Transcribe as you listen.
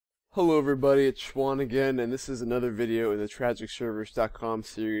Hello everybody, it's Schwan again, and this is another video in the TragicServers.com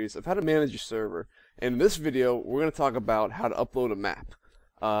series of how to manage your server. And in this video, we're going to talk about how to upload a map.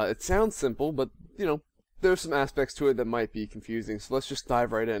 It sounds simple, but there's some aspects to it that might be confusing, so let's just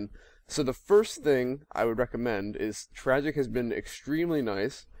dive right in. So the first thing I would recommend is Tragic has been extremely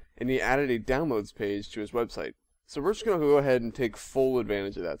nice, and he added a downloads page to his website. So we're just going to go ahead and take full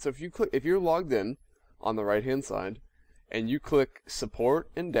advantage of that. So if you're logged in on the right hand side, and you click support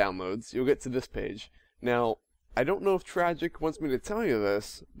and downloads, you'll get to this page. Now, I don't know if Tragic wants me to tell you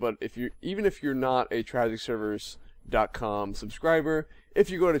this, but even if you're not a TragicServers.com subscriber, if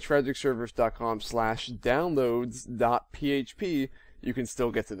you go to TragicServers.com/downloads.php, you can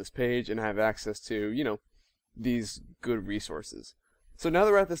still get to this page and have access to, these good resources. So now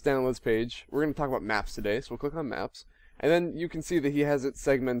that we're at this downloads page, we're going to talk about maps today, so we'll click on maps, and then you can see that he has it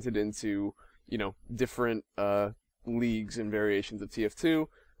segmented into, different leagues and variations of TF2.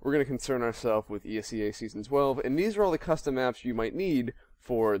 We're going to concern ourselves with ESEA Season 12, and these are all the custom maps you might need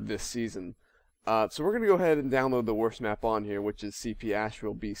for this season. So we're going to go ahead and download the worst map on here, which is CP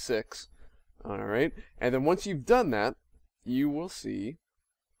Asheville B6. Alright, and then once you've done that, you will see,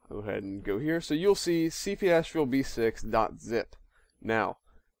 go ahead and go here, so you'll see CP Asheville B6.zip. Now,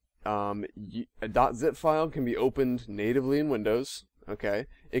 a .zip file can be opened natively in Windows. Okay,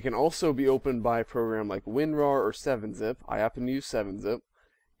 it can also be opened by a program like WinRAR or 7-zip. I happen to use 7-zip,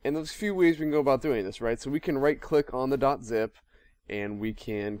 and there's a few ways we can go about doing this, right? So we can right click on the .zip, and we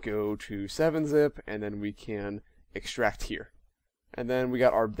can go to 7-zip, and then we can extract here, and then we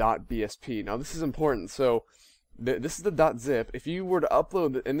got our .bsp. Now this is important. So this is the .zip. If you were to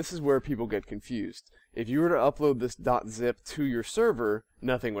upload, and this is where people get confused, if you were to upload this .zip to your server,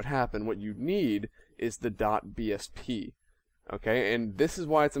 nothing would happen. What you need is the .bsp. Okay, and this is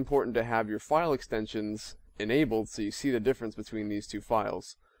why it's important to have your file extensions enabled so you see the difference between these two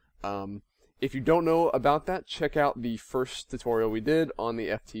files. If you don't know about that, check out the first tutorial we did on the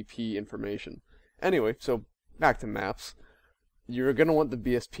FTP information. Anyway, so back to maps. You're going to want the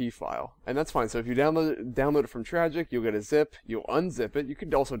BSP file, and that's fine. So if you download it from Tragic, you'll get a zip, you'll unzip it. You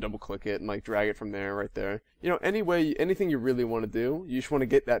could also double click it and drag it from there, right there. Anything you really want to do, you just want to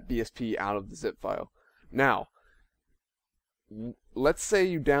get that BSP out of the zip file. Now, let's say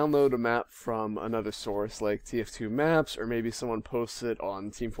you download a map from another source like TF2 Maps, or maybe someone posts it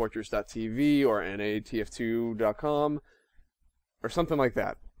on teamfortress.tv or natf2.com or something like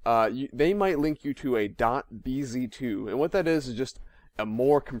that. They might link you to a .bz2, and what that is just a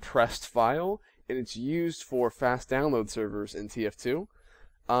more compressed file, and it's used for fast download servers in TF2.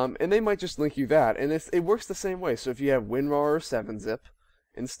 And they might just link you that, and it works the same way. So if you have WinRAR or 7-zip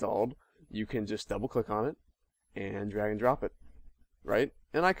installed, you can just double click on it and drag and drop it. Right?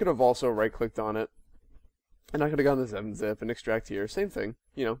 And I could have also right-clicked on it, and I could have gone to 7-zip and extract here. Same thing.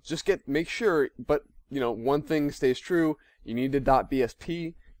 Just make sure, but, one thing stays true. You need the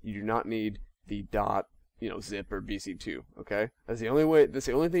 .bsp. You do not need the .zip or bc2. Okay? That's the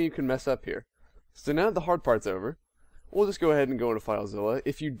only thing you can mess up here. So now that the hard part's over, we'll just go ahead and go into FileZilla.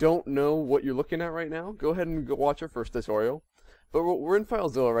 If you don't know what you're looking at right now, go ahead and go watch our first tutorial. But we're in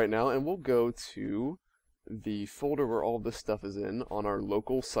FileZilla right now, and we'll go to the folder where all this stuff is in on our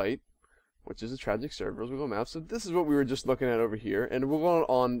local site, which is the Tragic Servers. We'll go map. So this is what we were just looking at over here, and we'll go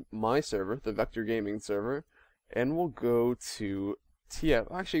on my server, the Vector Gaming server, and we'll go to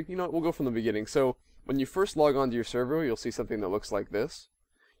TF. Actually, we'll go from the beginning. So when you first log onto your server, you'll see something that looks like this.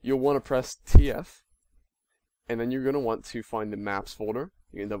 You'll want to press TF, and then you're going to want to find the maps folder.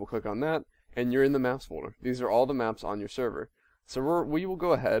 You can double click on that, and you're in the maps folder. These are all the maps on your server. So we will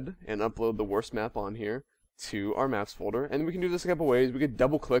go ahead and upload the worst map on here to our maps folder, and we can do this a couple ways. We could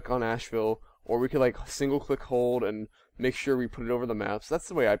double click on Asheville, or we could single click hold and make sure we put it over the maps. That's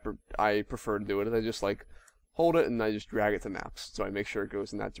the way I prefer to do it. Is I just hold it and I just drag it to maps, so I make sure it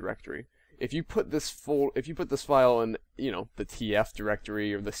goes in that directory. If you put this file in the TF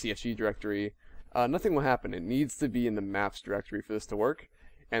directory or the CFG directory, nothing will happen. It needs to be in the maps directory for this to work.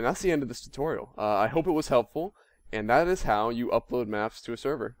 And that's the end of this tutorial. I hope it was helpful, and that is how you upload maps to a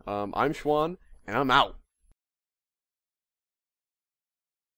server. I'm Schwan, and I'm out.